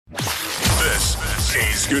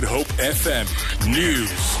This is Good Hope FM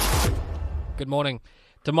News. Good morning.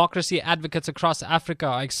 Democracy advocates across Africa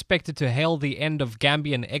are expected to hail the end of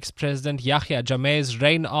Gambian ex-president Yahya Jammeh's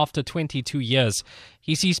reign after 22 years.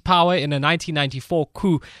 He seized power in a 1994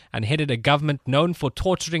 coup and headed a government known for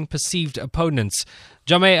torturing perceived opponents.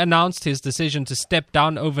 Jammeh announced his decision to step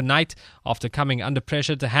down overnight after coming under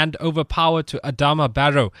pressure to hand over power to Adama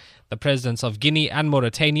Barrow. The presidents of Guinea and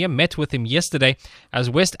Mauritania met with him yesterday as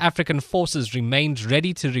West African forces remained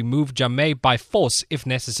ready to remove Jammeh by force if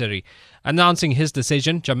necessary. Announcing his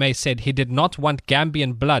decision, Jammeh said he did not want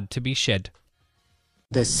Gambian blood to be shed.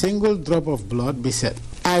 The single drop of blood be shed.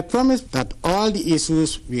 I promise that all the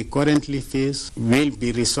issues we currently face will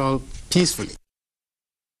be resolved peacefully.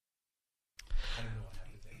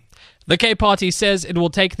 The K Party says it will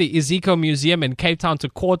take the Iziko Museum in Cape Town to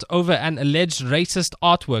court over an alleged racist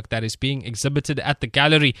artwork that is being exhibited at the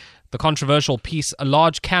gallery. The controversial piece, a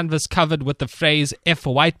large canvas covered with the phrase F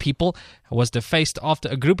white people, was defaced after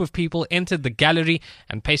a group of people entered the gallery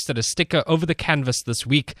and pasted a sticker over the canvas this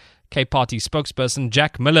week. K Party spokesperson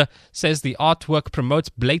Jack Miller says the artwork promotes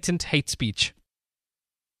blatant hate speech.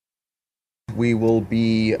 We will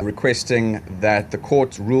be requesting that the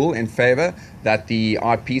court rule in favour that the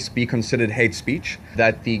art piece be considered hate speech,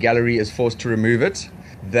 that the gallery is forced to remove it,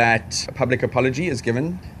 that a public apology is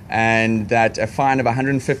given, and that a fine of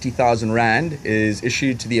 150,000 rand is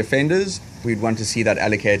issued to the offenders. We'd want to see that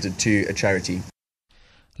allocated to a charity.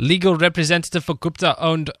 Legal representative for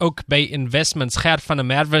Gupta-owned Oak Bay Investments, Gert van der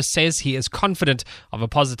Merwe, says he is confident of a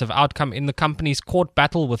positive outcome in the company's court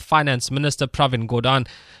battle with Finance Minister Pravin Gordhan.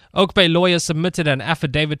 Oak Bay lawyers submitted an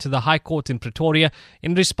affidavit to the High Court in Pretoria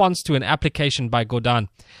in response to an application by Gordhan.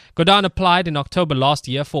 Gordhan applied in October last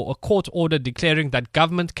year for a court order declaring that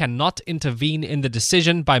government cannot intervene in the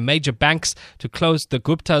decision by major banks to close the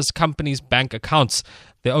Gupta's company's bank accounts.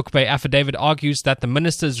 The Oak Bay affidavit argues that the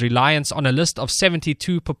minister's reliance on a list of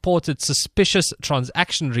 72 purported suspicious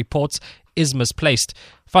transaction reports is misplaced.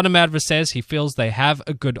 Van der Merwe says he feels they have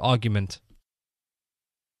a good argument.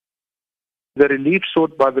 The relief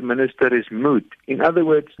sought by the minister is moot. In other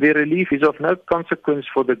words, the relief is of no consequence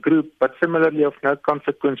for the group, but similarly of no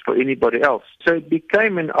consequence for anybody else. So it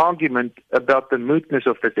became an argument about the mootness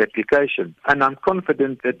of this application. And I'm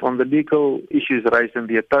confident that on the legal issues raised in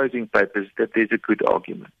the opposing papers, that there's a good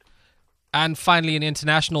argument. And finally, in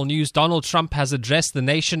international news, Donald Trump has addressed the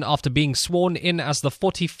nation after being sworn in as the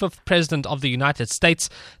 45th President of the United States,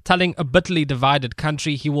 telling a bitterly divided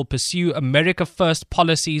country he will pursue America First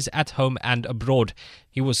policies at home and abroad.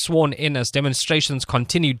 He was sworn in as demonstrations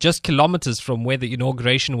continued just kilometers from where the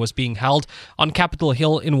inauguration was being held on Capitol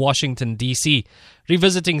Hill in Washington, D.C.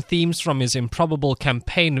 Revisiting themes from his improbable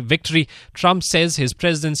campaign victory, Trump says his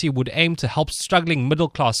presidency would aim to help struggling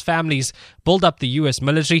middle-class families, build up the U.S.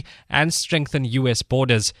 military, and strengthen U.S.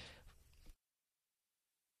 borders.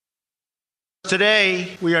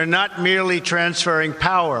 Today, we are not merely transferring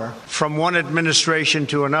power from one administration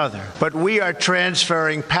to another, but we are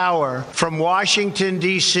transferring power from Washington,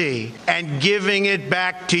 D.C., and giving it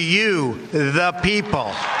back to you, the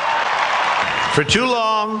people. For too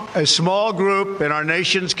long, a small group in our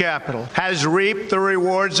nation's capital has reaped the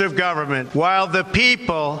rewards of government while the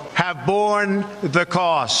people have borne the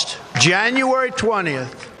cost. January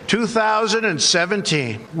 20th,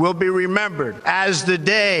 2017 will be remembered as the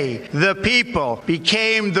day the people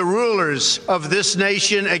became the rulers of this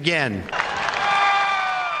nation again.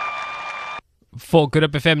 For Good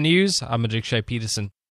Hope FM News, I'm Madrik Shea Peterson.